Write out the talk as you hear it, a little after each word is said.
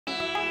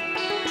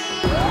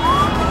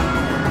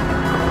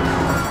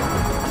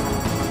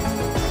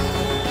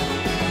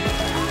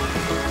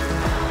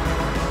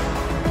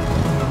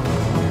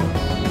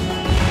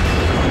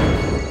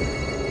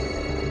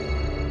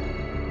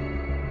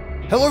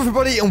Hello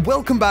everybody and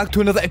welcome back to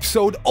another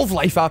episode of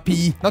Life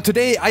RP. Now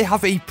today I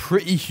have a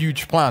pretty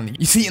huge plan.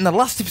 You see, in the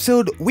last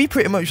episode we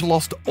pretty much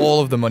lost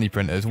all of the money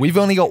printers. We've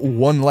only got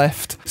one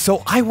left,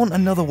 so I want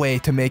another way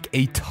to make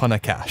a ton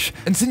of cash.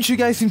 And since you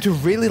guys seem to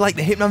really like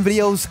the Hitman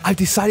videos, I've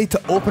decided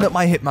to open up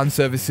my Hitman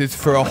services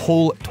for a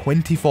whole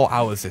 24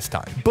 hours this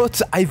time.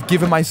 But I've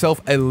given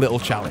myself a little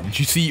challenge.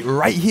 You see,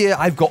 right here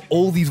I've got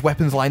all these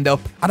weapons lined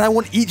up and I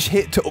want each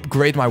hit to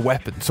upgrade my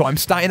weapon. So I'm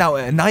starting out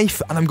at a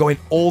knife and I'm going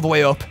all the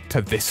way up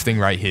to this thing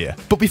right here.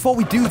 But before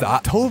we do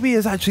that, Toby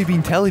has actually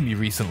been telling me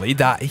recently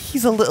that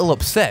he's a little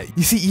upset.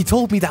 You see, he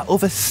told me that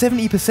over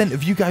 70%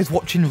 of you guys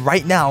watching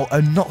right now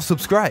are not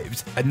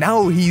subscribed. And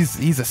now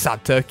he's a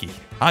sad turkey.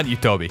 Aren't you,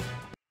 Toby?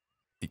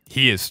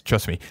 He is,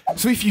 trust me.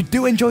 So if you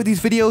do enjoy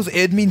these videos,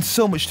 it'd mean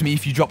so much to me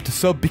if you dropped a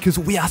sub because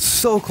we are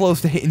so close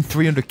to hitting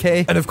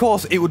 300k. And of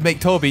course, it would make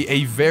Toby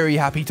a very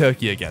happy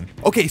turkey again.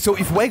 Okay, so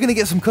if we're going to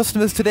get some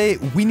customers today,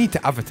 we need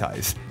to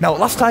advertise. Now,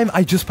 last time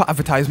I just put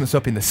advertisements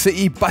up in the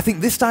city, but I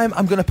think this time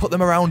I'm going to put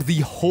them around the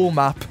whole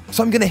map.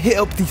 So I'm going to hit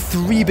up the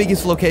 3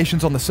 biggest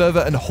locations on the server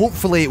and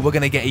hopefully we're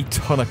going to get a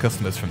ton of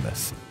customers from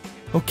this.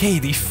 Okay,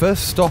 the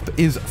first stop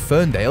is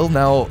Ferndale.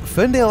 Now,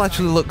 Ferndale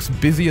actually looks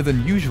busier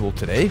than usual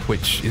today,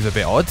 which is a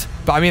bit odd.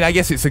 But I mean, I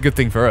guess it's a good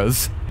thing for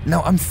us.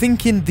 Now, I'm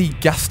thinking the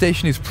gas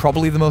station is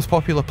probably the most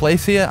popular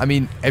place here. I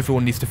mean,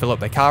 everyone needs to fill up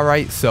their car,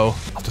 right? So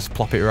I'll just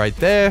plop it right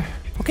there.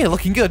 Okay,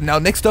 looking good. Now,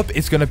 next up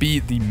is going to be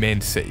the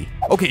main city.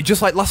 Okay,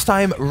 just like last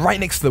time, right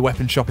next to the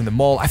weapon shop in the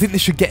mall. I think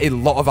this should get a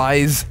lot of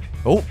eyes.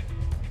 Oh,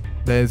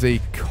 there's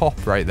a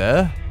cop right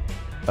there.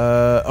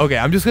 Okay,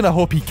 I'm just going to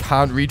hope he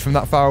can't read from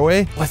that far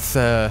away.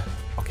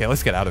 Okay,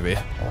 let's get out of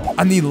here.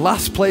 And the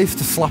last place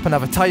to slap an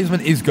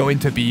advertisement is going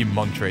to be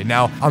Monterey.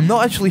 Now, I'm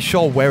not actually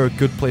sure where a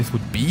good place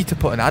would be to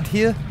put an ad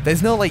here.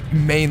 There's no, like,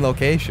 main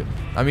location.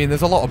 I mean,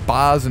 there's a lot of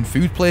bars and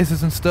food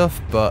places and stuff,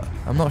 but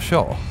I'm not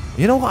sure.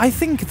 You know what? I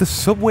think the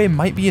subway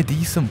might be a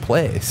decent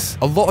place.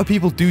 A lot of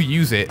people do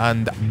use it,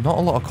 and not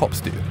a lot of cops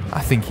do.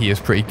 I think he is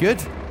pretty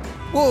good.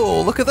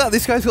 Whoa, look at that.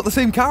 This guy's got the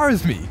same car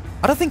as me.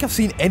 I don't think I've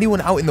seen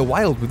anyone out in the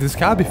wild with this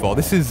car before.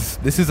 This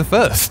is a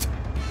first.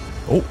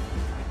 Oh,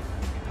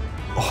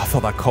 I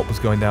thought that cop was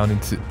going down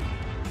into...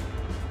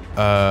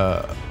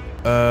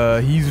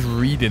 he's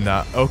reading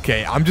that.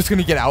 Okay, I'm just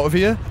gonna get out of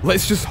here.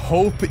 Let's just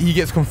hope he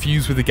gets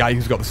confused with the guy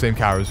who's got the same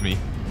car as me.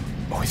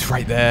 Oh, he's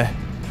right there.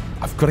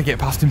 I've got to get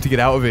past him to get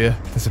out of here.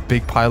 There's a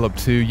big pile up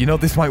too. You know,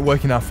 this might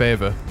work in our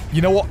favor.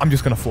 You know what? I'm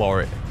just gonna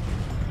floor it.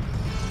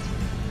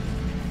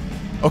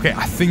 Okay,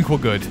 I think we're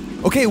good.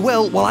 Okay,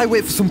 well, while I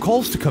wait for some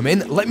calls to come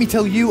in, let me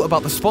tell you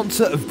about the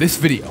sponsor of this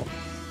video.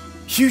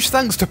 Huge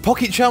thanks to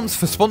Pocket Champs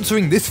for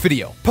sponsoring this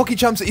video. Pocket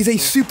Champs is a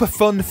super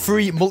fun,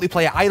 free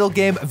multiplayer idle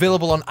game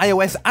available on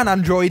iOS and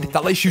Android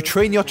that lets you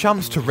train your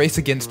champs to race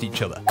against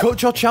each other.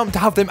 Coach your champ to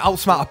have them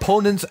outsmart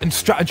opponents and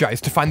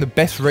strategize to find the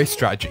best race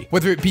strategy,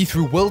 whether it be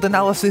through world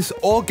analysis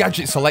or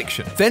gadget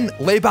selection. Then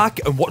lay back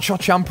and watch your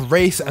champ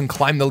race and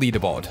climb the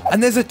leaderboard.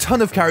 And there's a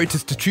ton of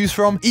characters to choose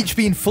from, each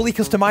being fully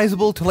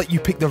customizable to let you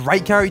pick the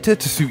right character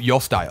to suit your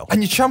style.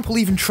 And your champ will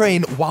even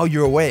train while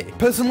you're away.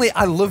 Personally,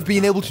 I love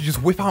being able to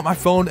just whip out my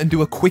phone and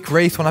do a quick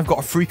race when I've got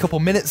a free couple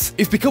minutes.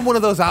 It's become one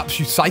of those apps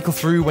you cycle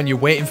through when you're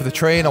waiting for the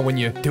train or when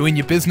you're doing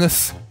your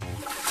business.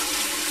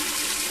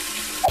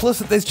 Plus,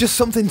 there's just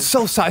something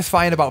so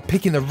satisfying about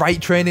picking the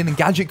right training and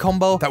gadget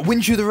combo that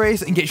wins you the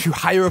race and gets you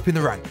higher up in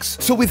the ranks.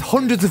 So with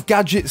hundreds of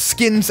gadgets,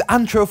 skins,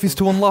 and trophies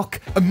to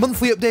unlock, and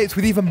monthly updates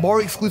with even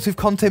more exclusive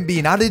content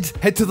being added,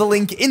 head to the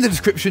link in the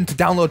description to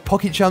download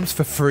Pocket Champs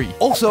for free.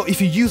 Also, if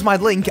you use my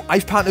link,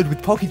 I've partnered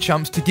with Pocket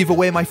Champs to give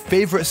away my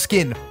favorite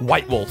skin,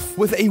 White Wolf,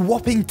 worth a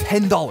whopping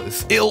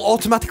 $10. It'll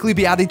automatically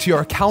be added to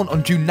your account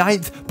on June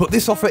 9th, but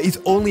this offer is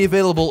only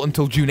available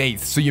until June 8th,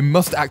 so you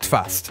must act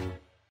fast.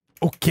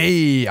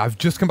 Okay, I've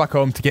just come back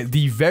home to get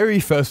the very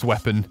first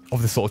weapon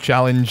of this little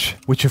challenge,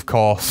 which of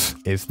course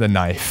is the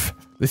knife.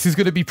 This is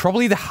going to be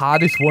probably the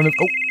hardest one of...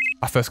 Oh,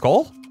 our first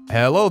call?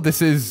 Hello,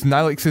 this is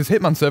Nylex's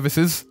Hitman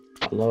Services.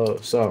 Hello,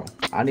 so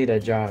I need a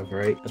job,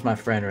 right? That's my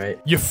friend, right?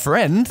 Your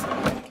friend?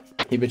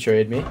 He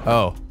betrayed me.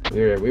 Oh.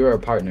 We were a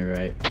partner,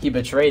 right? He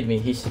betrayed me.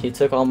 He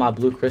took all my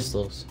blue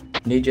crystals.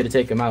 Need you to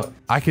take him out.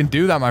 I can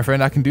do that, my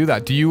friend. I can do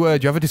that. Do you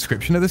have a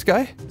description of this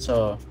guy?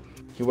 So,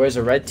 he wears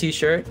a red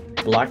t-shirt,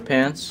 black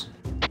pants,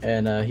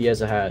 and he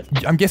has a hat.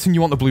 I'm guessing you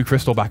want the blue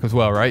crystal back as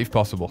well, right? If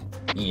possible.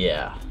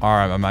 Yeah. All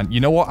right, my man. You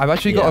know what? I've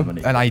actually got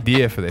an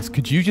idea for this.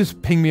 Could you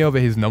just ping me over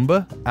his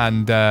number?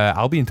 And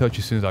I'll be in touch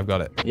as soon as I've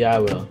got it. Yeah, I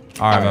will.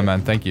 All right, my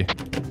man. Thank you.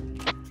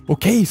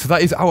 Okay, so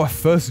that is our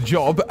first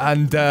job.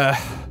 And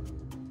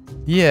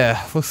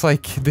yeah, looks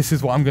like this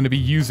is what I'm going to be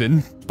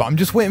using. But I'm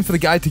just waiting for the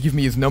guy to give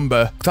me his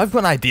number, because I've got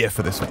an idea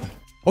for this one.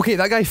 Okay,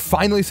 that guy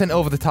finally sent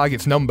over the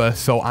target's number,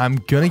 so I'm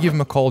going to give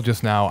him a call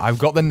just now. I've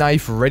got the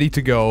knife ready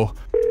to go.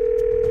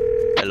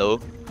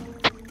 Hello?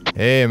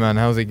 Hey man,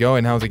 how's it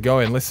going? How's it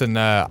going? Listen,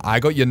 I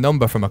got your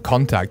number from a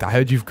contact. I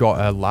heard you've got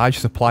a large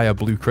supply of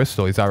blue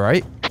crystal, is that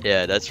right?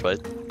 Yeah, that's right.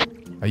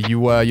 Are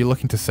you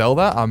looking to sell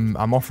that?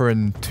 I'm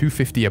offering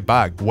 $250 a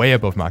bag, way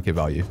above market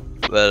value.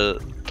 Well,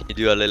 can you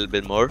do a little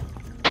bit more?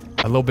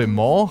 A little bit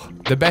more?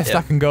 The best Yeah.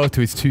 I can go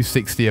to is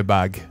 260 a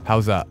bag.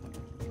 How's that?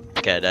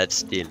 Okay,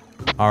 that's deal.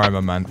 All right,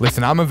 my man.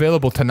 Listen, I'm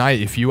available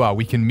tonight if you are.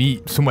 We can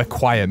meet somewhere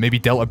quiet, maybe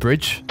Delta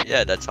Bridge.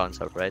 Yeah, that sounds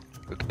alright.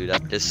 We can do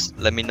that. Just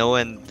let me know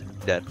and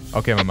that.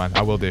 Okay, my man.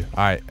 I will do.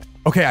 All right.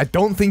 Okay, I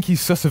don't think he's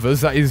sus of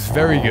us. That is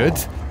very good.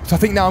 So I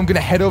think now I'm going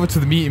to head over to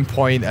the meeting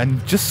point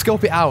and just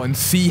scope it out and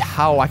see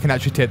how I can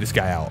actually take this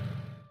guy out.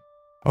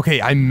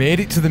 Okay, I made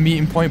it to the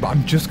meeting point, but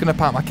I'm just going to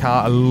park my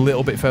car a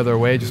little bit further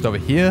away, just over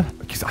here,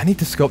 because I need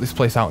to scope this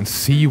place out and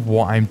see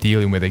what I'm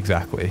dealing with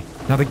exactly.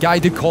 Now, the guy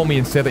did call me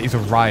and say that he's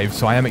arrived,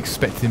 so I am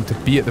expecting him to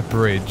be at the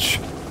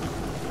bridge.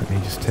 Let me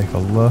just take a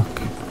look.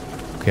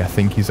 Okay, I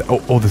think he's...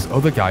 Oh, there's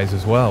other guys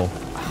as well.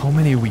 How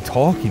many are we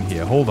talking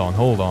here? Hold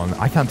on.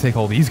 I can't take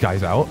all these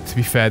guys out. To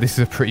be fair, this is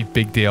a pretty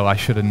big deal. I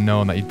should have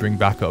known that he'd bring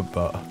back up,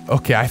 but...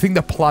 Okay, I think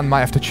the plan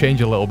might have to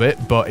change a little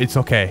bit, but it's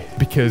okay,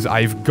 because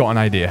I've got an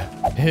idea.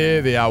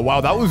 Here they are.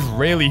 Wow, that was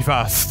really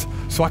fast.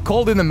 So I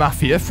called in the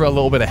Mafia for a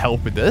little bit of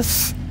help with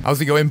this.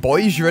 How's it going,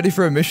 boys? You ready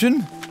for a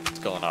mission? It's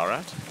going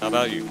alright. How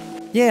about you?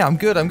 Yeah, I'm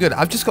good.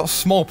 I've just got a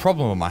small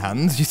problem on my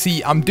hands. You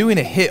see, I'm doing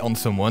a hit on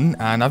someone,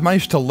 and I've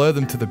managed to lure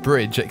them to the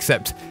bridge,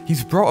 except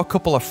he's brought a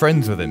couple of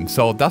friends with him,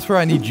 so that's where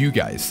I need you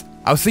guys.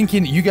 I was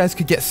thinking you guys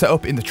could get set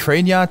up in the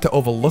train yard to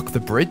overlook the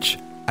bridge,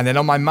 and then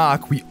on my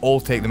mark, we all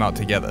take them out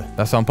together.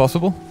 That sound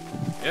possible?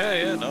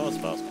 Yeah, no, it's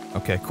possible.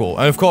 Okay, cool.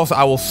 And of course,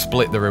 I will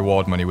split the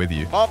reward money with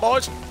you. Come on,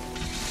 boys.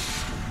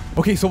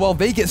 Okay, so while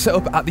they get set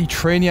up at the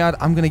train yard,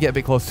 I'm going to get a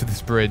bit close to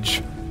this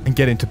bridge and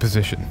get into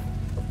position.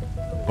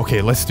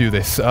 Okay, let's do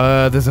this.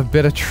 There's a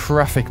bit of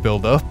traffic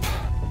build-up.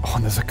 Oh,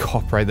 and there's a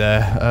cop right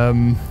there.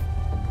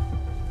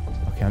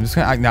 Okay, I'm just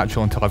going to act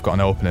natural until I've got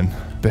an opening.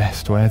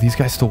 Best way. Are these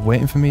guys still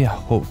waiting for me?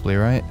 Hopefully,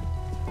 right?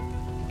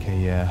 Okay,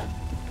 yeah.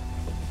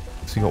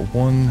 So you got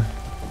 1,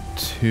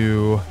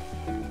 2,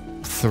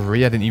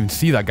 3. I didn't even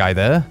see that guy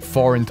there.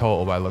 4 in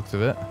total by the looks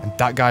of it. And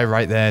that guy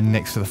right there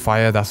next to the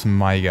fire, that's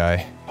my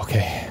guy.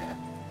 Okay.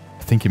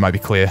 I think he might be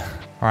clear.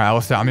 All right,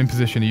 Alistair, I'm in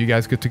position. Are you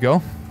guys good to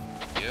go?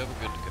 Yeah, we're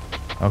good to go.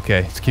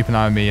 Okay, just keep an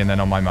eye on me and then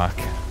on my mark.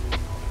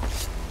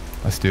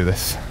 Let's do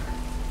this.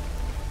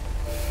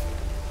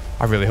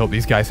 I really hope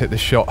these guys hit this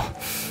shot.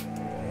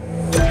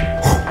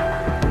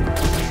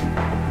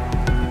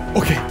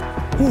 Okay.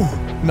 Ooh,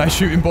 nice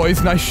shooting,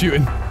 boys. Nice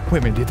shooting. Wait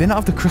a minute, did they not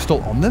have the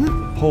crystal on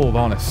them? Hold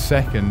on a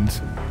second.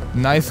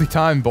 Nicely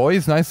timed,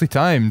 boys. Nicely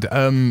timed.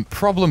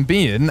 Problem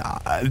being,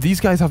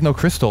 these guys have no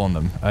crystal on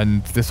them.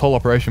 And this whole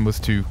operation was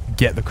to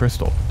get the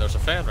crystal. There's a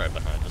fan right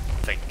behind us.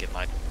 I think it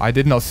might... I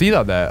did not see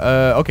that there.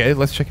 Okay,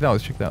 let's check it out.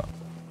 Let's check it out.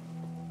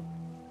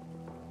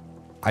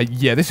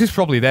 Yeah, this is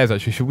probably theirs,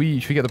 actually. Should we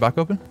get the back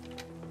open?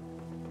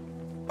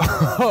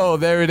 Oh,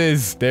 there it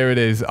is. There it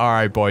is. All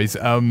right, boys.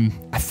 I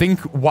think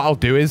what I'll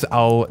do is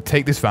I'll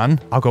take this van.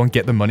 I'll go and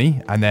get the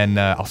money, and then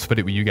I'll split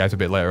it with you guys a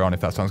bit later on, if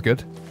that sounds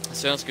good.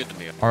 Sounds good to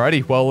me.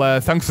 Alrighty. Well,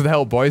 thanks for the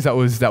help, boys. That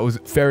was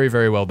very,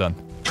 very well done.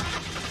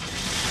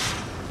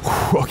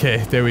 Whew, okay,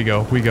 there we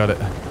go. We got it.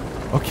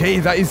 Okay,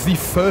 that is the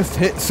first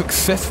hit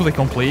successfully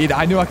completed.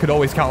 I knew I could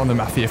always count on the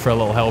Mafia for a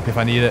little help if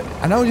I need it.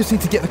 And now I just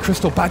need to get the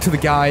crystal back to the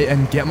guy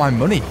and get my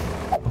money.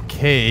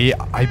 Okay,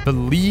 I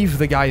believe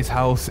the guy's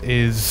house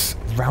is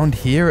around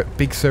here at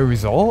Big Sur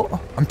Resort.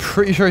 I'm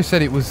pretty sure he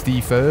said it was the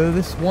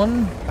furthest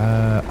one.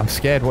 I'm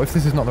scared. What if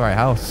this is not the right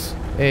house?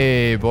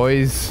 Hey,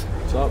 boys.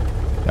 What's up?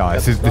 Oh,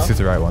 this is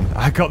the right one.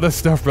 I got the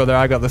stuff, brother.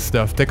 I got the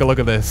stuff. Take a look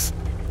at this.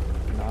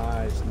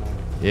 Nice.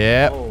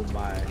 Yeah. Oh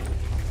my.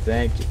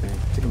 Thank you.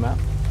 Took him out.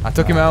 I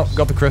took him out.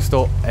 Got the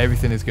crystal.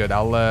 Everything is good.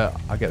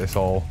 I'll get this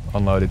all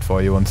unloaded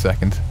for you. 1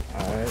 second.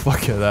 All right.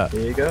 Look at that.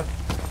 Here you go.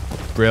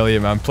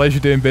 Brilliant, man. Pleasure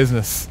doing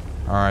business.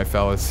 All right,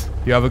 fellas.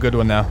 You have a good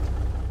one now.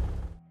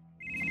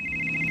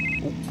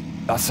 Ooh,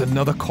 that's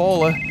another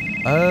caller.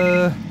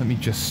 Let me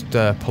just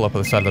pull up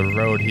on the side of the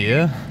road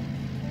here.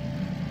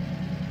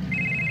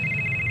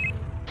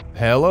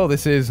 Hello,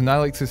 this is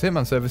Nylex's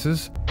HITMAN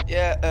services.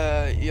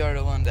 Yeah, you're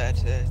the one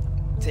that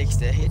takes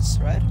the hits,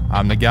 right?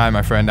 I'm the guy,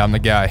 my friend. I'm the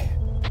guy.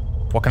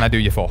 What can I do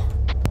you for?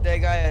 The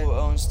guy who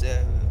owns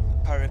the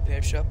car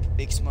repair shop,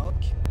 Big Smoke,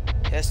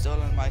 he has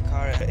stolen my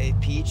car, a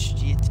Peach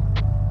GT.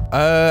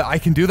 I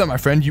can do that, my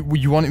friend.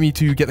 You wanted me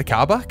to get the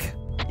car back?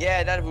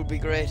 Yeah, that would be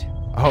great.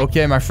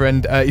 Okay, my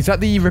friend. Is that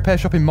the repair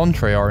shop in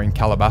Monterey or in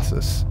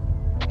Calabasas?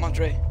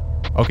 Monterey.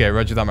 Okay,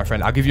 roger that, my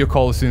friend. I'll give you a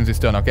call as soon as it's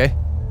done, okay?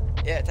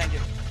 Yeah, thank you.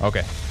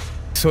 Okay.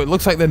 So it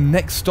looks like the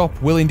next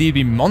stop will indeed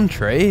be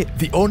Monterey.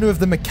 The owner of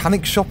the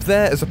mechanic shop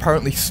there has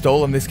apparently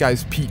stolen this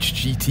guy's Peach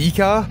GT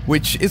car,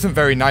 which isn't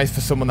very nice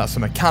for someone that's a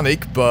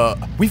mechanic, but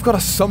we've got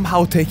to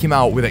somehow take him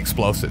out with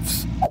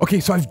explosives. Okay,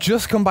 so I've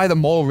just come by the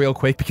mall real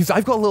quick because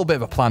I've got a little bit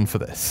of a plan for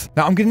this.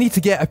 Now, I'm going to need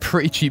to get a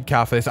pretty cheap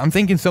car for this. I'm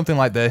thinking something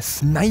like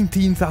this.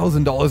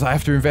 $19,000 I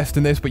have to invest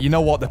in this, but you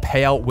know what? The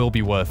payout will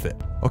be worth it.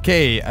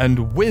 Okay,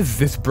 and with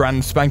this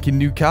brand spanking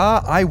new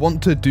car, I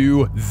want to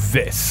do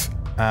this.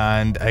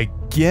 And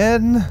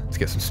again, let's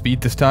get some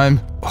speed this time.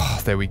 Oh,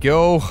 there we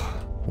go.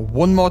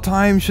 One more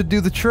time should do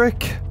the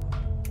trick.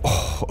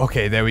 Oh,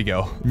 okay, there we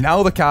go.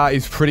 Now the car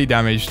is pretty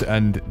damaged,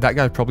 and that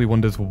guy probably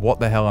wonders what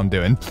the hell I'm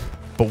doing.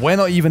 But we're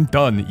not even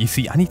done. You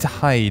see, I need to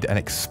hide an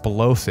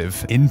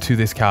explosive into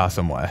this car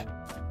somewhere.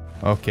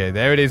 Okay,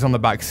 there it is on the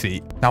back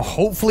seat. Now,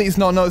 hopefully it's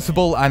not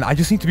noticeable, and I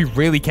just need to be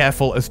really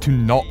careful as to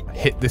not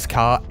hit this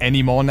car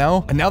anymore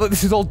now. And now that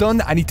this is all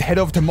done, I need to head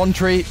over to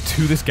Monterey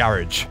to this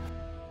garage.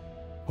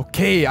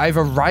 Okay, I've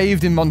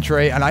arrived in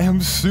Monterey, and I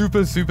am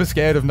super, super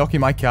scared of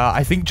knocking my car.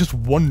 I think just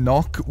one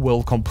knock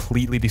will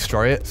completely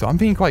destroy it, so I'm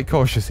being quite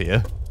cautious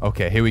here.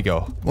 Okay, here we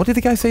go. What did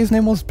the guy say his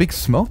name was? Big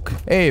Smoke?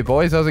 Hey,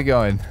 boys, how's it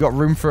going? Got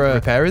room for a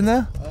repair in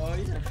there? Oh,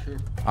 yeah, sure.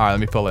 All right,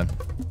 let me pull in.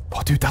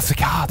 Oh, dude, that's a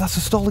car. That's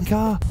a stolen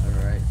car. All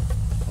right.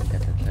 I'll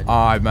get that checked.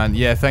 All right, man.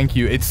 Yeah, thank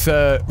you. It's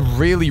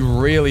really,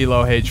 really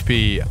low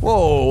HP.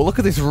 Whoa, look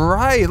at this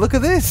ride. Look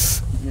at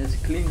this. Yeah, it's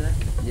clean, Zach.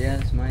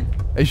 Yeah, it's mine.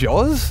 It's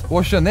yours?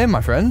 What's your name,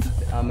 my friend?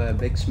 I'm a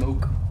Big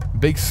Smoke.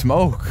 Big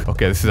Smoke.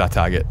 Okay, this is our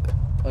target.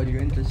 Are you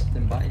interested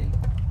in buying?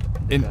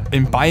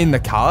 In buying the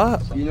car?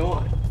 You know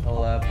what?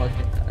 I'll park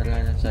it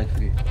right outside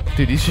for you.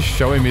 Dude, he's just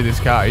showing me this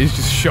car. He's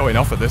just showing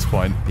off at this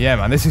point. Yeah,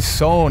 man, this is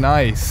so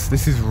nice.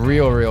 This is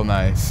real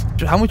nice.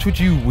 How much would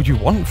you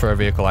want for a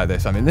vehicle like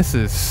this? I mean, this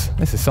is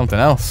something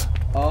else.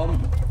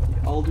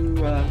 I'll do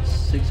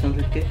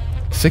 600k.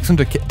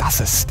 600k, that's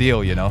a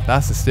steal, you know.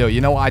 That's a steal.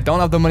 You know what? I don't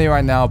have the money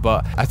right now,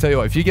 but I tell you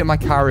what, if you get my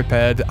car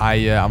repaired,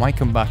 I might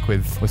come back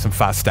with some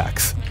fat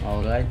stacks.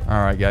 All right.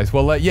 All right, guys.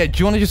 Well, yeah. Do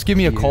you want to just give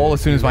me a call as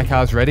soon as my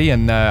car's ready,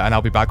 and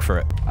I'll be back for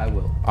it? I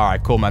will. All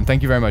right, cool, man.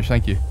 Thank you very much.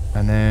 Thank you.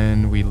 And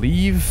then we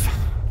leave,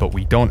 but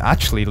we don't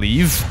actually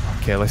leave.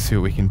 Okay, let's see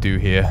what we can do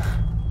here.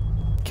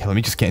 Okay, let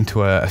me just get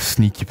into a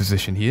sneaky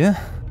position here.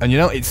 And you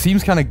know, it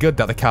seems kind of good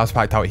that the car's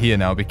parked out here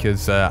now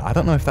because I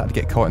don't know if that'd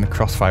get caught in the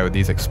crossfire with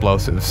these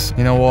explosives.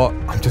 You know what?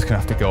 I'm just going to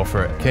have to go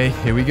for it. Okay,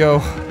 here we go. Ooh,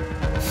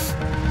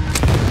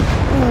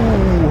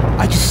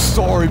 I just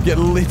saw him get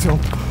lit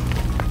up.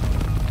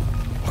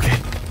 Okay.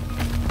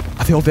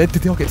 Are they all dead?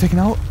 Did they all get taken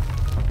out?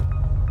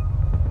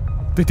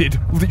 They did.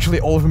 Literally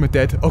all of them are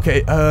dead.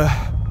 Okay,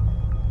 that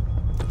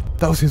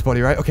was his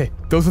body, right? Okay,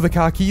 those are the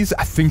car keys.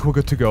 I think we're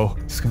good to go.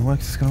 Is this gonna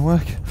work? Is this gonna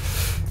work?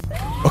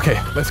 Okay,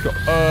 let's go.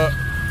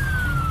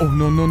 Oh,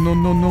 no.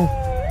 Whoa,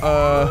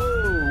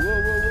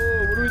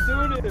 what are we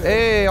doing here?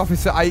 Hey,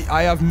 officer,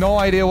 I have no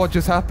idea what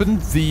just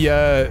happened.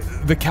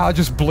 The car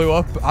just blew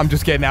up. I'm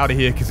just getting out of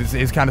here because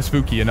it's kind of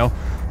spooky, you know?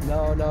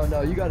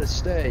 No, you gotta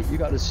stay. You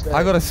gotta stay.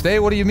 I gotta stay?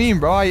 What do you mean,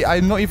 bro?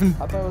 I'm not even...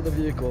 Hop out of the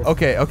vehicle.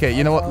 Okay,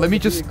 you know what? Let me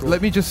just...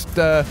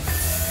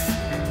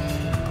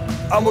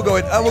 And we're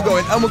going.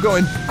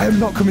 I am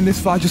not coming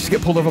this far just to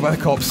get pulled over by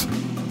the cops.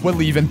 We're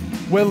leaving.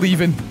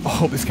 Oh, I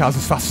hope this car's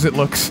as fast as it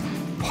looks.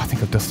 Oh, I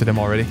think I've dusted him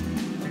already.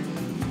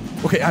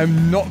 Okay,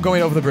 I'm not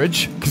going over the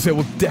bridge because there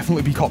will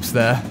definitely be cops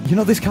there. You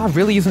know, this car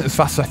really isn't as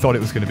fast as I thought it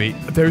was going to be.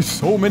 There's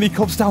so many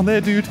cops down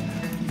there, dude.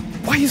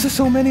 Why is there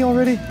so many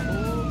already?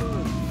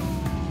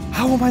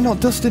 How am I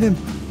not dusting him?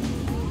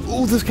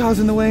 Oh, this car's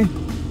in the way.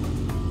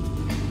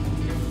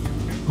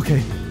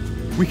 Okay,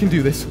 we can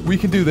do this.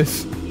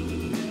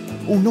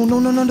 Oh, no,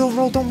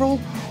 don't roll.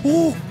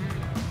 Oh!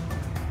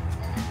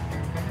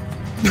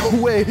 No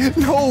way,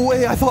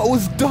 I thought it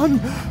was done.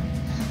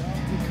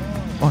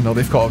 Oh no,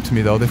 they've caught up to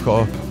me though,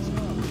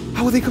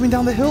 How are they coming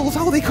down the hills?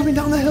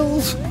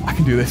 I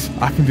can do this.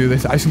 I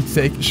just need to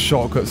take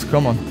shortcuts.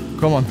 Come on.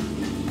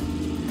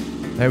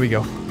 There we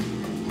go.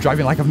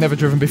 Driving like I've never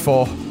driven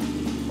before.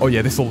 Oh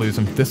yeah, this will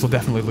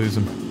definitely lose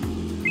him.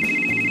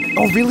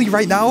 Oh really,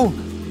 right now?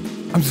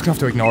 I'm just gonna have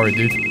to ignore it,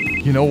 dude.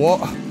 You know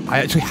what? I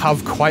actually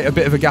have quite a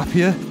bit of a gap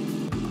here.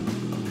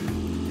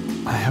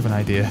 I have an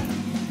idea.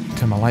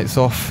 Turn my lights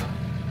off.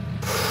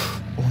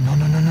 Oh, no.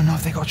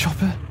 Have they got a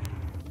chopper?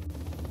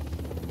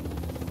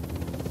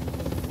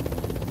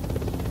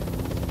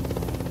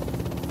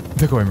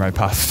 They're going right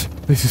past.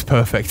 This is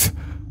perfect.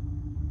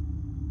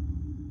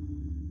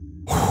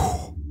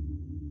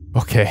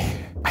 Okay.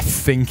 I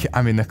think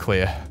I'm in the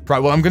clear. Right,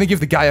 well, I'm going to give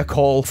the guy a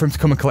call for him to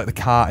come and collect the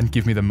car and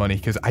give me the money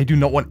because I do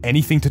not want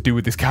anything to do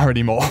with this car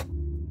anymore.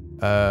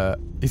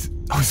 Is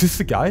this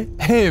the guy?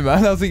 Hey man,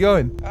 how's it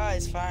going?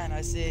 It's fine.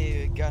 I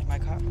see you got my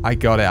car. I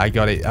got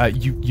it.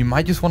 You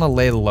might just want to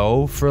lay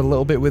low for a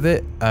little bit with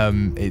it.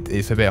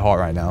 It's a bit hot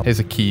right now. Here's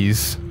the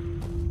keys.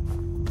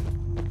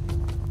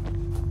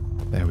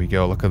 There we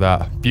go. Look at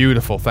that.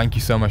 Beautiful. Thank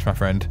you so much, my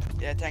friend.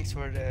 Yeah, thanks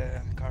for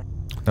the car.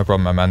 No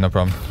problem, my man. No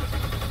problem.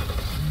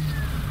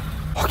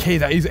 Okay,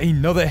 that is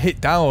another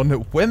hit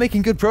down. We're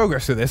making good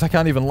progress with this. I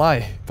can't even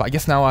lie. But I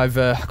guess now I've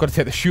got to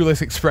take the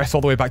Shoeless Express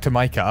all the way back to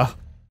my car.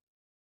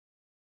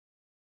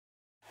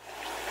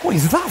 What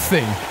is that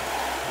thing?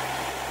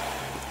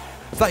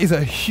 That is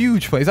a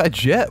huge plane. Is that a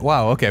jet?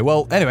 Wow, okay.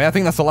 Well, anyway, I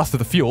think that's the last of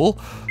the fuel.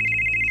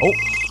 Oh.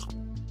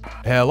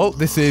 Hello,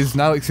 this is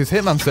Nylex's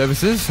Hitman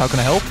Services. How can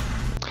I help?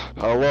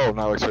 Hello,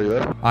 Nylex, are you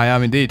there? I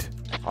am indeed.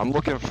 I'm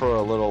looking for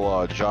a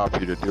little job for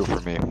you to do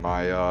for me.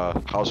 My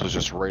house was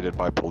just raided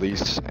by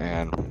police,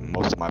 and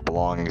most of my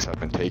belongings have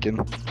been taken.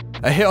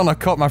 A hit on a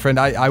cop, my friend.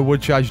 I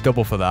would charge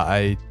double for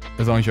that.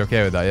 As long as you're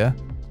okay with that, yeah?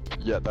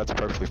 Yeah, that's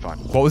perfectly fine.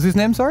 What was his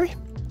name, sorry?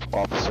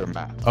 Officer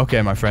Matt.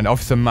 Okay, my friend.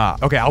 Officer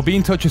Matt. Okay, I'll be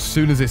in touch as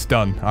soon as it's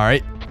done,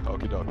 alright?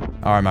 Okie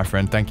dokie. Alright, my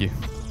friend. Thank you.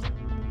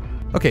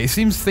 Okay, it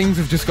seems things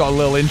have just got a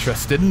little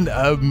interesting.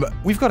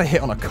 We've got a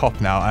hit on a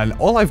cop now, and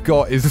all I've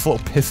got is this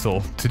little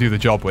pistol to do the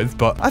job with,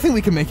 but I think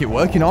we can make it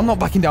work. You know, I'm not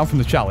backing down from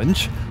the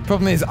challenge.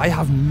 Problem is, I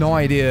have no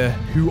idea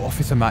who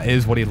Officer Matt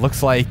is, what he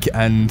looks like,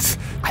 and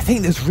I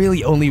think there's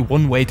really only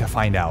one way to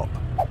find out.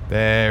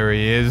 There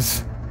he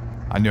is.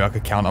 I knew I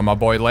could count on my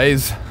boy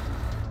Lays.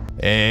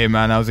 Hey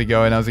man, how's it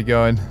going? How's it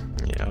going?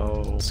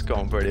 Yo, it's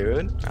going pretty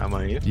good. How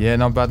about you? Yeah,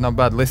 not bad, not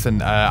bad.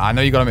 Listen, I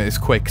know you gotta make this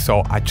quick,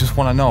 so I just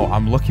want to know.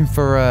 I'm looking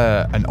for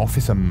an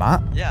Officer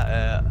Matt.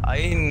 Yeah,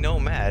 I know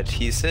Matt.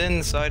 He's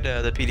inside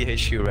the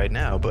PDHQ right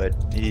now, but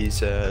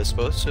he's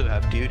supposed to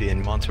have duty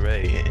in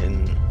Monterey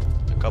in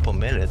a couple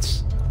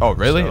minutes. Oh,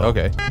 really? So-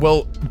 Okay.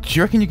 Well, do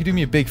you reckon you could do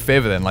me a big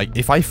favor then? Like,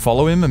 if I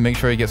follow him and make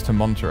sure he gets to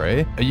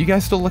Monterey, are you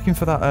guys still looking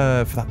for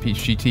that Peach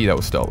GT that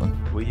was stolen?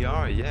 We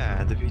are,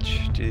 yeah, the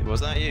beach.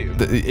 Was that you?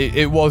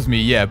 It was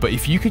me, yeah. But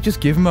if you could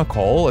just give him a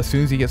call as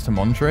soon as he gets to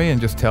Monterey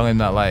and just tell him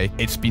that, like,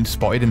 it's been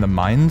spotted in the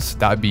mines,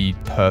 that'd be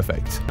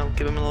perfect. I'll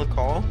give him a little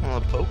call, a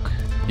little poke.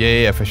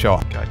 Yeah, for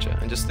sure. Gotcha.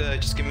 And just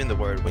give me the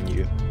word when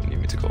you need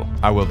me to call.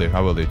 I will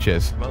do.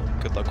 Cheers. Well,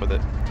 good luck with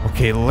it.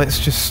 Okay,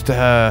 let's just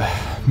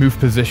move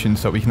position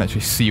so we can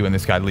actually see when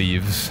this guy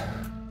leaves.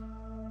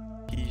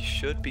 He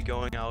should be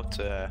going out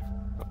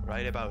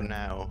right about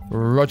now.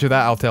 Roger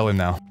that, I'll tell him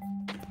now.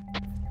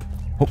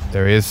 Oh,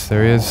 there he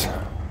is.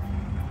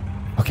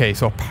 Okay,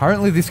 so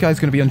apparently this guy's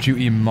going to be on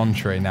duty in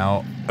Monterey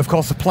now. Of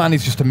course, the plan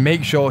is just to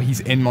make sure he's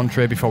in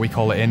Monterey before we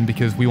call it in,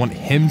 because we want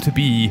him to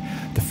be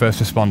the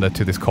first responder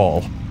to this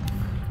call.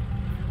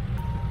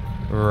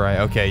 Right,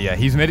 okay, yeah,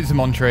 he's made it to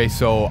Monterey,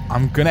 so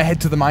I'm going to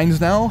head to the mines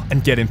now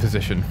and get in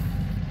position.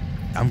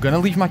 I'm going to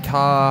leave my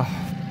car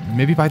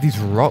maybe by these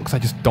rocks. I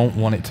just don't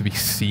want it to be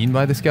seen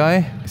by this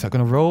guy. Is that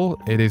going to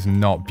roll? It is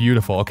not.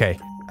 Beautiful. Okay,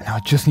 now I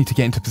just need to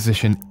get into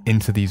position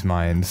into these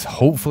mines.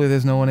 Hopefully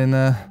there's no one in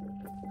there.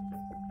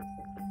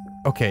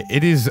 Okay,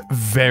 it is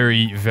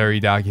very, very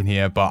dark in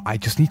here, but I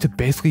just need to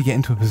basically get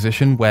into a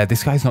position where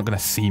this guy's not going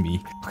to see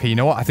me. Okay, you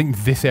know what? I think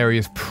this area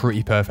is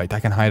pretty perfect. I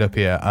can hide up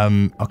here.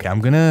 Okay,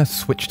 I'm going to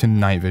switch to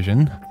night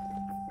vision.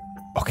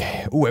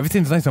 Okay. Oh,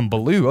 everything's nice and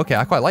blue. Okay,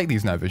 I quite like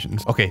these night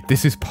visions. Okay,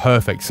 this is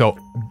perfect. So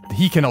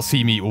he cannot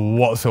see me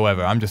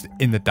whatsoever. I'm just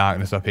in the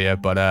darkness up here,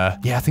 but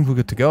yeah, I think we're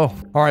good to go.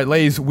 All right,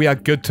 Lays, we are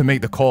good to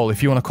make the call.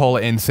 If you want to call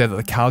it in, say that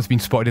the car's been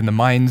spotted in the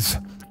mines,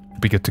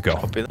 we'll be good to go.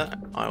 Copy that.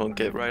 I will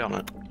get right on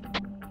it.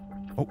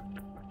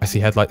 I see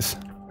headlights.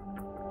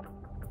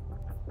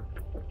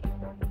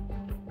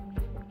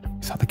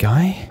 Is that the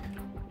guy?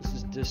 This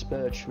is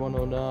Dispatch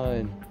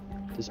 109.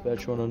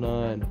 Dispatch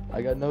 109.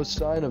 I got no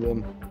sign of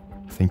him.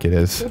 I think it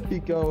is. Could be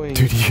going.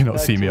 Dude, you cannot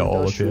back see me to at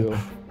all up here.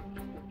 industrial.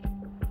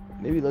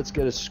 Maybe let's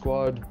get a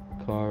squad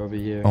car over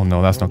here. Oh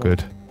no, that's I not don't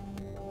good.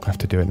 I have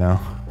to do it now.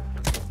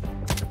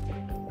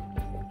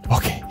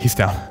 Okay, he's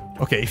down.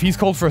 Okay, if he's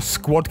called for a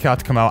squad car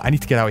to come out, I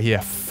need to get out here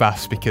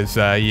fast because,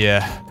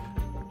 yeah.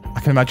 I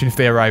can imagine if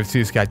they arrive and see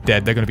this guy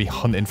dead, they're going to be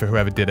hunting for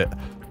whoever did it.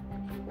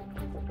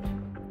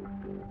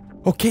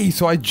 Okay,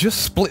 so I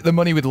just split the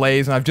money with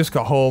Lays and I've just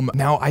got home.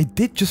 Now, I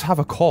did just have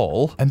a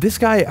call, and this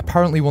guy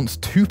apparently wants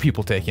 2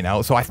 people taken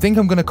out, so I think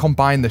I'm going to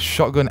combine the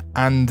shotgun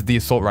and the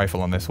assault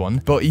rifle on this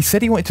one. But he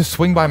said he wanted to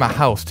swing by my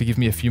house to give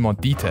me a few more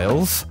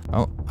details.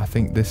 Oh, I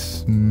think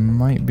this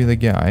might be the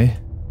guy.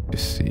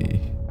 Let's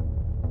see.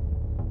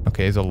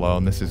 Okay, he's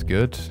alone. This is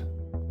good.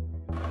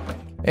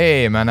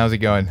 Hey, man, how's it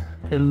going?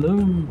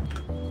 Hello.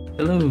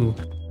 Hello.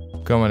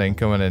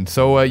 Coming in.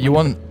 So, you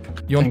want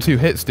 2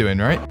 hits doing,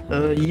 right?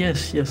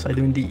 Yes, I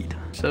do indeed.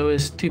 So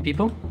it's 2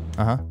 people.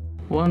 Uh-huh.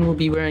 One will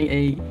be wearing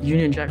a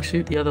Union Jack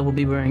suit, the other will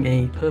be wearing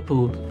a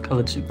purple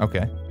colored suit.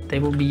 Okay. They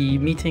will be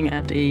meeting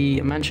at a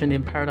mansion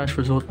in Paradise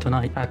Resort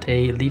tonight at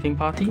a leaving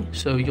party,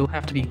 so you'll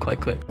have to be quite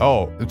quick.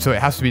 Oh, so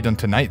it has to be done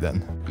tonight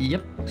then?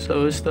 Yep.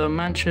 So it's the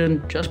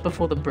mansion just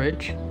before the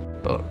bridge,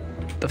 but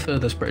the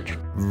furthest bridge.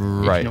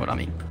 Right. If you know what I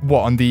mean.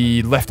 What, on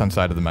the left-hand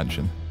side of the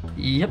mansion?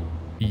 Yep.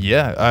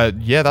 Yeah,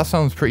 yeah, that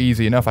sounds pretty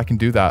easy enough. I can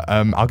do that.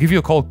 I'll give you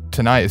a call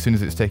tonight as soon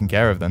as it's taken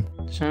care of then.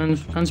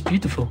 Sounds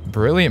beautiful.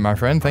 Brilliant, my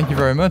friend. Thank you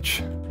very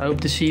much. I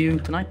hope to see you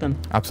tonight then.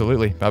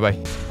 Absolutely.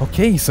 Bye-bye.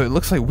 Okay, so it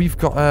looks like we've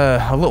got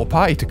a little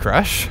party to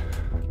crash.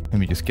 Let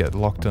me just get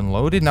locked and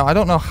loaded. Now, I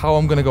don't know how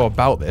I'm going to go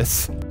about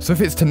this. So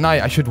if it's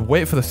tonight, I should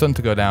wait for the sun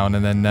to go down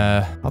and then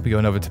I'll be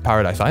going over to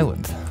Paradise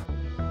Island.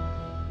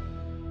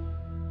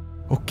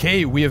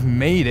 Okay, we have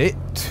made it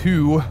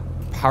to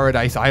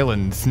Paradise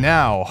Island.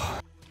 Now,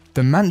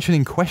 the mansion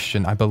in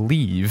question, I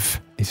believe,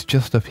 is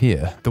just up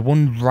here. The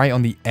one right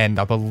on the end,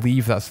 I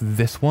believe that's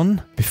this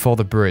one, before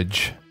the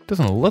bridge.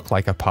 Doesn't look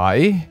like a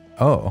party.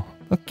 Oh,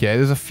 okay,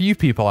 there's a few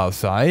people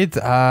outside.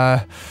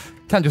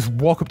 Can't just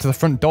walk up to the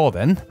front door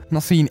then.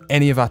 Not seeing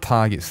any of our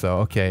targets though.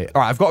 Okay,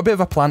 all right, I've got a bit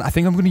of a plan. I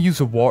think I'm going to use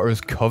the water as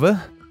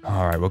cover.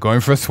 All right, we're going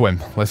for a swim.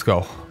 Let's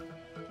go.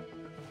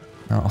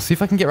 Now, I'll see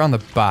if I can get around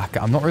the back.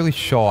 I'm not really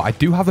sure. I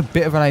do have a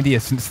bit of an idea.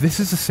 Since this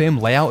is the same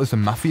layout as the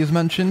Mafia's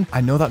mansion,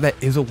 I know that there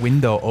is a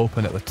window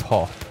open at the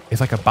top.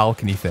 It's like a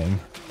balcony thing.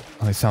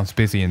 Oh, it sounds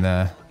busy in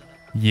there.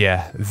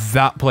 Yeah,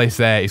 that place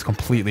there is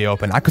completely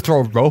open. I could throw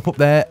a rope up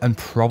there and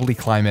probably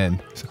climb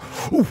in. So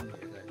Ooh.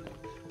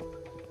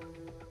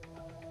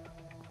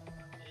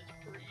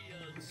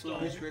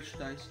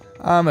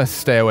 I'm gonna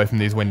stay away from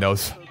these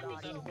windows.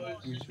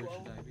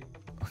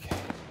 Okay.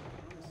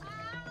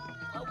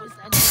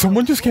 Did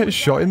someone just get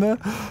shot in there?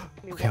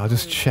 Okay, I'll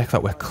just check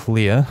that we're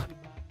clear.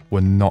 We're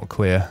not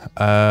clear.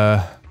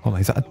 Hold on,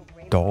 is that a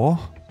door?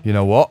 You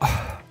know what?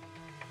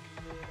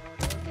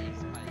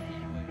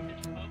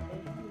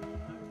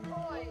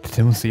 Did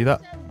anyone see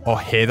that? Or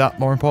hear that,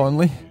 more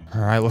importantly?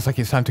 Alright, looks like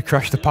it's time to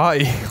crash the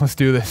party. Let's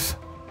do this.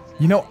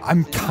 You know,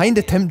 I'm kind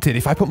of tempted.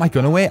 If I put my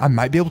gun away, I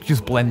might be able to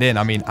just blend in.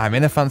 I mean, I'm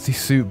in a fancy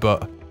suit,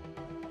 but...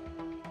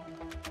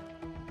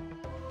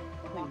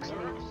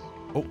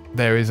 Oh,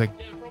 there is a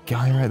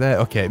guy right there.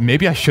 Okay,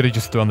 maybe I should have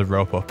just thrown the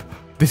rope up.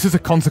 This is the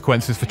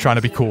consequences for trying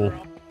to be cool.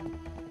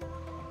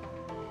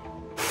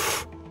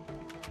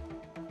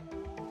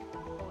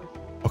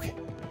 Okay.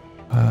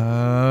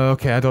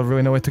 Okay, I don't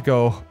really know where to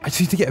go. I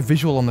just need to get a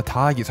visual on the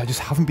targets. I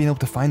just haven't been able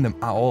to find them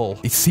at all.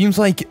 It seems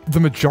like the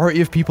majority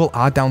of people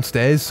are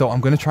downstairs, so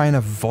I'm going to try and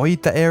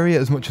avoid the area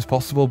as much as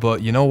possible.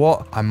 But you know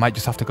what? I might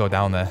just have to go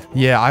down there.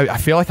 Yeah, I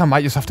feel like I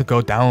might just have to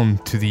go down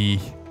to the...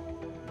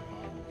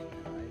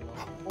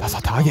 That's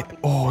our target.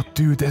 Oh,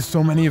 dude, there's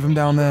so many of them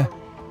down there.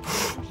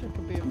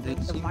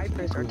 The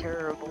Vipers are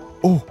terrible.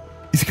 Oh,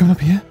 is he coming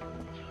up here?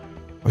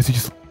 Or is he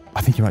just...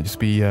 I think he might just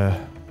be... Oh,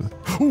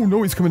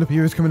 no, he's coming up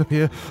here. He's coming up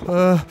here.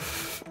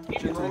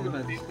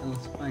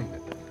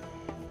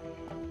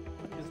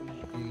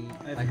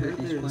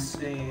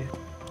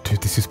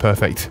 Dude, this is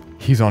perfect.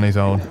 He's on his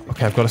own.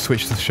 Okay, I've got to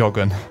switch to the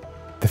shotgun.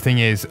 The thing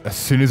is, as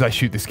soon as I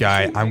shoot this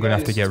guy, I'm going to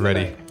have to get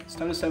ready. It's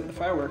time to set up the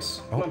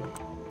fireworks. Come on.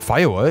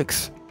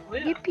 Fireworks?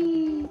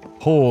 Yippee!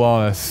 Hold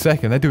on a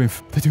second. They're doing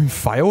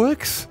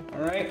fireworks? All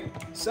right,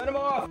 set them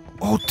off.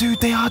 Oh, dude,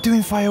 they are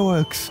doing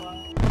fireworks.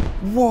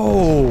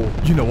 Whoa.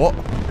 You know what?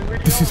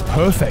 This is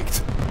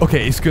perfect.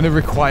 Okay, it's going to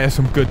require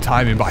some good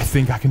timing, but I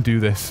think I can do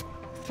this.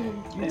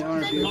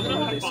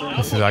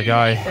 This is our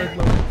guy.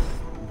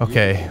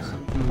 Okay.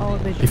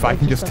 If I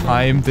can just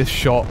time this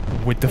shot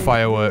with the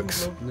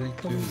fireworks.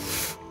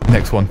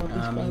 Next one.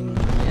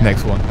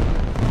 Next one.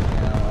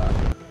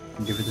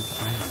 Give it a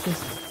try.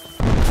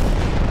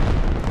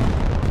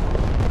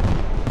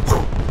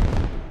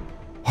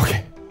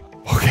 Okay.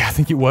 Okay, I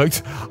think it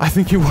worked. I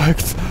think it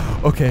worked.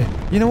 Okay.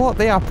 You know what?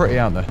 They are pretty,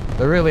 aren't they?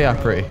 They really are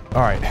pretty.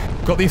 Alright.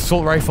 Got the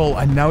assault rifle,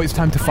 and now it's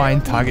time to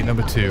find target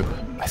number 2.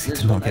 I need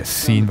to not get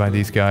seen by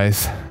these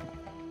guys.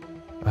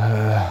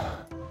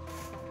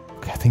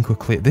 Okay, I think we're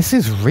clear. This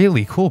is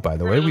really cool, by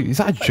the way. Is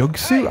that a jug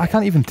suit? I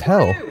can't even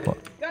tell. What?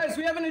 Guys,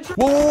 we have an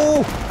intruder.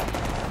 Whoa!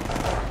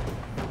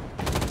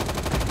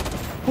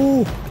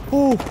 Oh,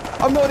 oh,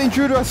 I'm not an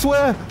intruder, I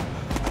swear.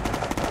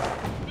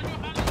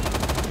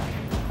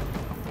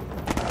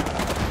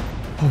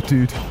 Oh,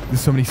 dude,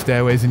 there's so many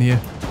stairways in here.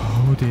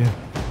 Oh, dear.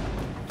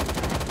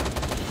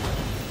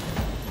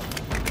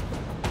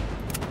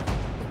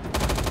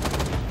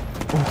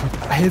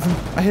 Oh, I hear them.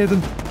 I hear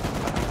them.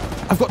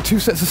 I've got 2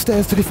 sets of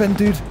stairs to defend,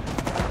 dude.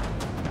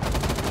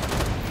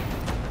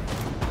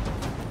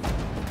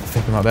 I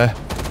think I'm out there.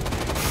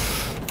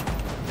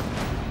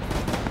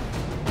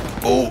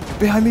 Oh,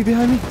 behind me,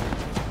 behind me.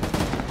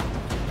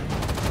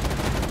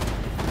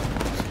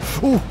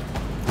 Oh.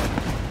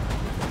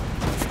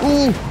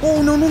 Oh,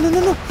 oh, no, no, no, no,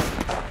 no.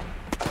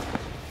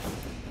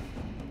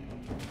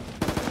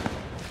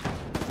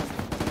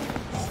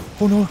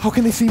 Oh, no, how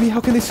can they see me? How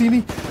can they see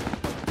me?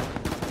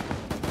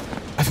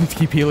 I just need to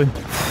keep healing.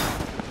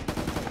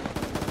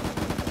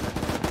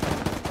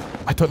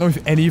 I don't know if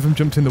any of them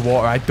jumped in the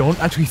water. I don't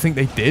actually think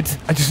they did.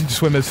 I just need to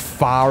swim as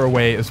far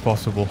away as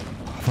possible.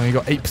 I've only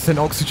got 8%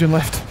 oxygen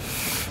left.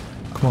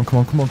 Come on, come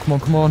on, come on, come on,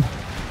 come on.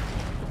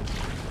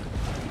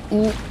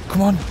 Oh,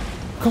 come on.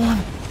 Come on.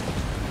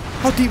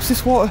 How deep's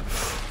this water?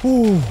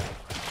 Oh.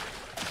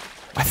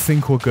 I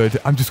think we're good.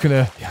 I'm just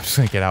gonna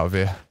get out of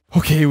here.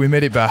 Okay, we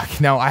made it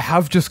back. Now, I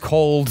have just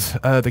called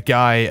the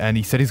guy, and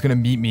he said he's gonna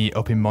meet me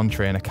up in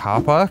Monterey in a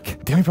car park.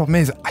 The only problem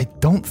is, I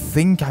don't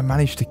think I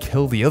managed to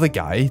kill the other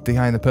guy, the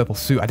guy in the purple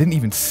suit. I didn't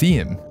even see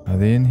him. Are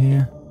they in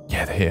here?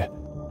 Yeah, they're here.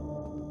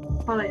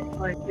 Hi.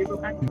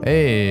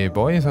 Hey,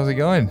 boys, how's it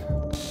going?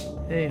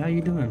 Hey, how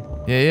you doing?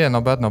 Yeah,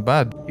 not bad, not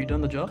bad. You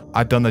done the job?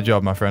 I've done the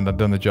job, my friend. I've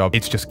done the job.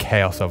 It's just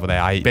chaos over there.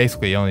 I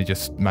basically only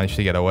just managed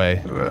to get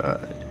away. Right.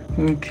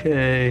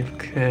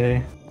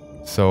 Okay.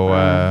 So,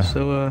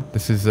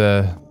 this is,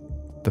 the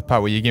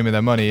part where you give me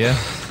the money, yeah?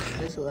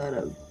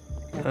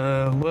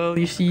 Well,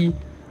 you see,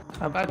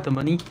 I've had the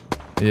money.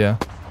 Yeah.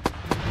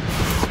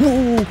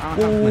 Whoa, I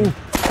don't have money.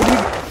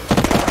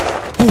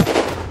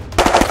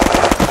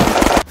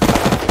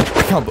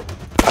 I can't...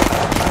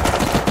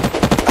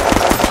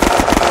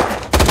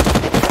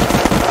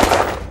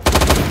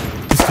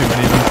 There's too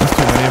many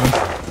of them.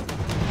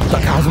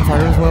 That car's on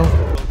fire as well.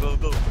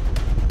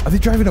 Are they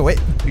driving away?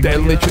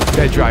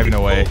 They're driving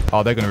away.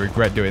 Oh, they're going to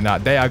regret doing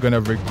that. They are going to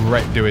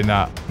regret doing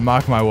that.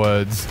 Mark my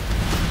words.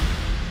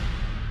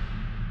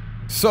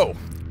 So,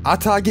 our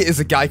target is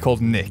a guy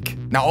called Nick.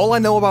 Now, all I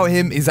know about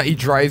him is that he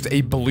drives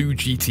a blue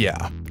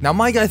GTR. Now,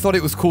 my guy thought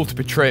it was cool to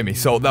betray me,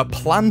 so the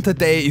plan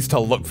today is to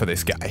look for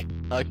this guy.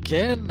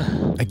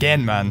 Again?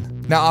 Again,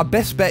 man. Now, our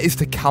best bet is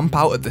to camp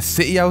out at the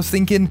city, I was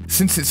thinking.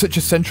 Since it's such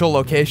a central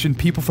location,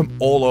 people from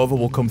all over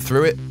will come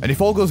through it. And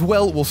if all goes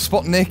well, we'll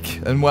spot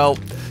Nick, and well,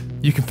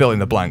 you can fill in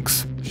the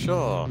blanks.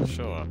 Sure,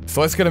 sure. So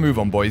let's get a move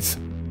on, boys.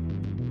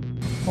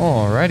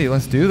 Alrighty,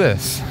 let's do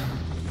this.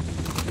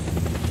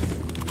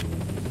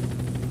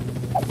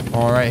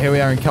 Alright, here we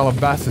are in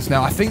Calabasas.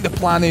 Now, I think the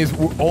plan is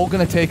we're all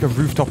going to take a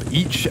rooftop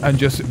each and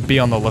just be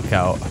on the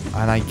lookout.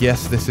 And I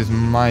guess this is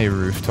my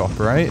rooftop,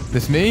 right?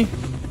 This me?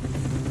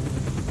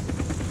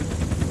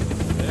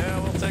 Yeah,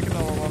 we'll take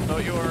another one,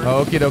 don't you worry.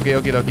 Okie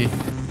dokie, okie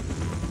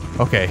dokie.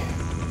 Okay.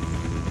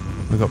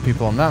 We've got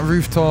people on that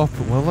rooftop.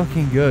 We're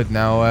looking good.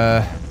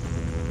 Now,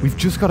 we've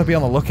just got to be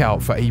on the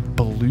lookout for a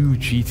blue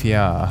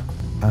GTR.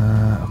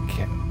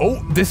 Okay.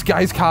 Oh, this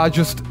guy's car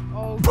just...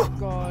 Oh,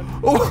 God.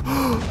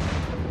 Oh!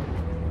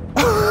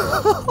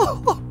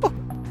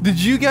 Did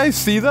you guys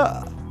see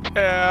that?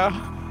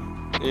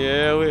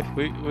 Yeah,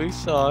 we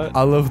saw it.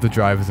 I love the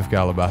drivers of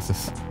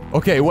Calabasas.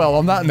 Okay, well,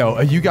 on that note,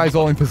 are you guys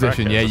all in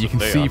position? Yeah, you can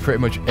see pretty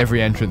much every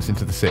entrance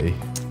into the city.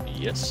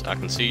 Yes, I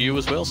can see you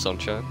as well,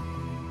 Sunshine.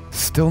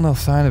 Still no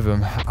sign of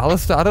them.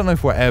 Alistair, I don't know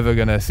if we're ever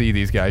going to see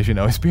these guys, you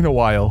know. It's been a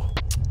while.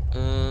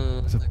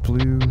 There's a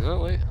blue...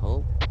 Oh, wait,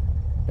 hold.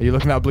 Are you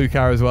looking at a blue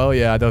car as well?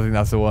 Yeah, I don't think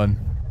that's the one.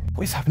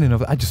 What is happening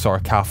over there? I just saw a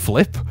car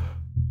flip.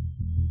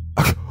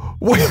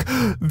 Wait,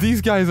 these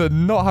guys are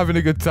not having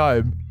a good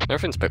time.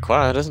 Everything's a bit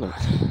quiet, isn't it?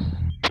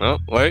 Oh,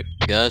 wait.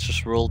 You guys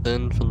just rolled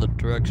in from the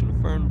direction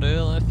of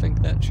Ferndale. I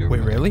think that's your...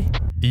 Wait, really?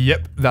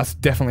 Yep, that's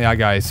definitely our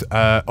guys.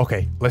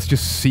 Okay, let's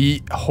just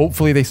see.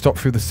 Hopefully they stop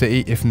through the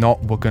city. If not,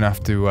 we're gonna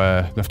have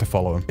to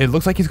follow him. It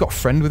looks like he's got a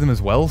friend with him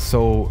as well,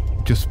 so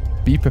just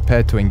be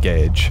prepared to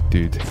engage.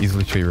 Dude, he's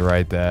literally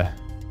right there.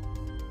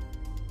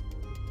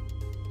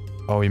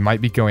 Oh, he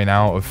might be going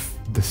out of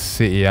the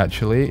city,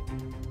 actually.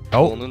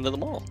 Oh. Into the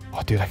mall.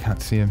 Oh, dude, I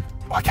can't see him.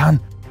 Oh, I can.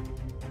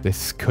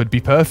 This could be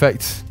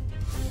perfect.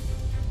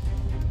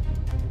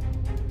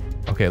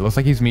 Okay, it looks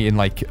like he's meeting,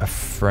 like, a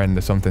friend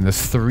or something.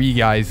 There's 3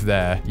 guys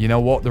there. You know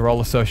what? They're all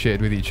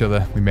associated with each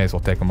other. We may as well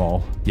take them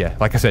all. Yeah,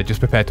 like I said,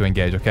 just prepare to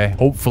engage, okay?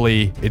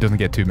 Hopefully, it doesn't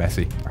get too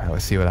messy. All right,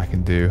 let's see what I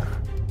can do.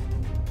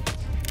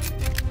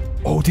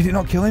 Oh, did it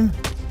not kill him?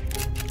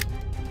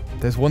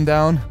 There's one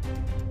down.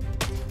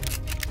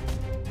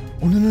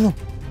 Oh, no, no, no.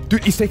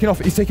 Dude, he's taking off.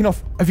 He's taking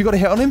off. Have you got a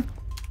hit on him?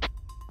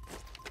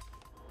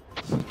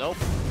 Nope.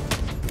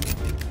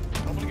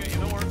 I'm gonna get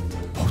you nowhere.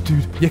 Oh,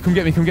 dude. Yeah, come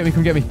get me, come get me,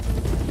 come get me.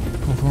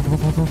 Come on, come on, come on,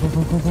 come on, come on,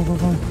 come on, come on,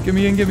 come on. Get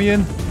me in, get me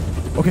in.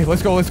 Okay,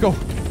 let's go, let's go.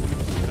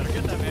 Better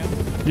get that,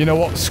 man. You know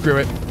what? Screw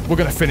it. We're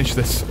gonna finish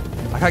this.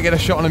 I can't get a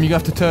shot on him. You're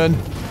gonna have to turn.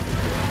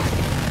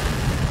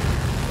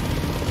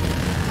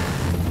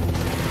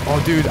 Oh,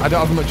 dude, I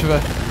don't have much of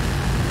a...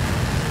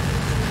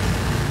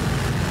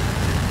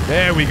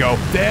 There we go.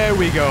 There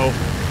we go.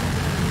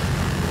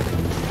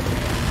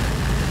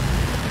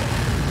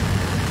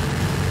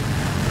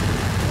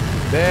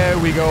 There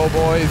we go,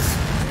 boys.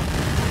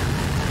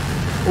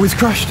 Oh, he's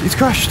crashed. He's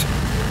crashed.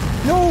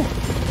 No.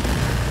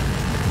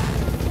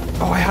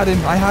 Oh, I had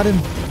him. I had him.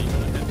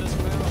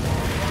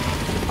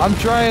 I'm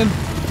trying.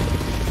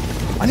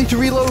 I need to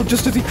reload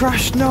just as he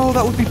crashed. No,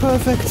 that would be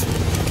perfect.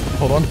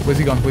 Hold on. Where's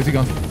he gone? Where's he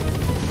gone?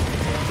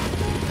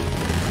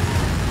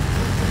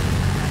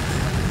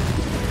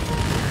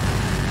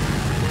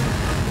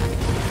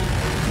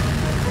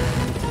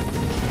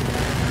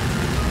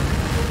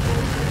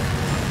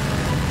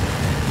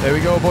 There we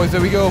go, boys.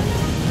 There we go.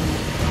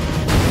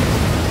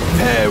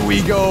 There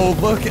we go.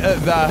 Look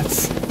at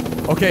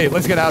that. Okay,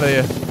 let's get out of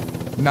here.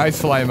 Nice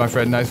flying, my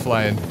friend. Nice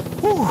flying.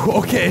 Whew,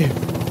 okay,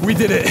 we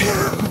did it.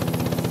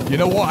 You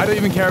know what? I don't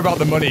even care about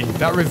the money.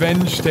 That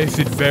revenge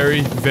tasted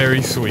very,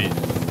 very sweet.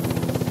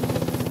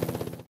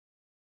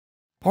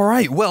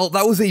 Alright, well,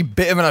 that was a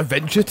bit of an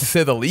adventure to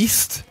say the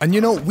least. And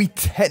you know, we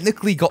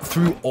technically got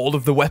through all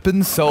of the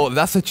weapons, so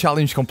that's a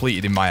challenge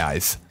completed in my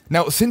eyes.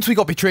 Now, since we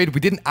got betrayed,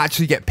 we didn't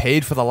actually get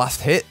paid for the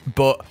last hit,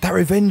 but that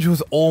revenge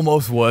was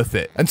almost worth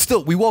it. And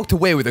still, we walked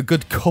away with a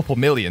good couple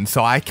million,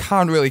 so I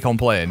can't really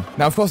complain.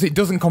 Now, of course, it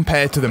doesn't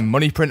compare to the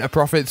money printer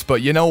profits,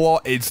 but you know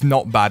what? It's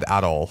not bad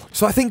at all.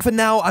 So I think for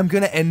now, I'm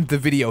gonna end the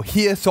video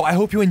here, so I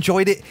hope you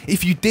enjoyed it.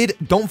 If you did,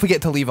 don't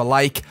forget to leave a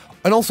like,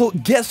 and also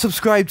get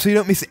subscribed so you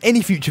don't miss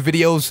any future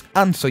videos,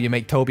 and so you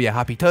make Toby a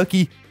happy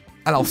turkey,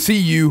 and I'll see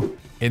you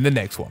in the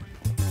next one.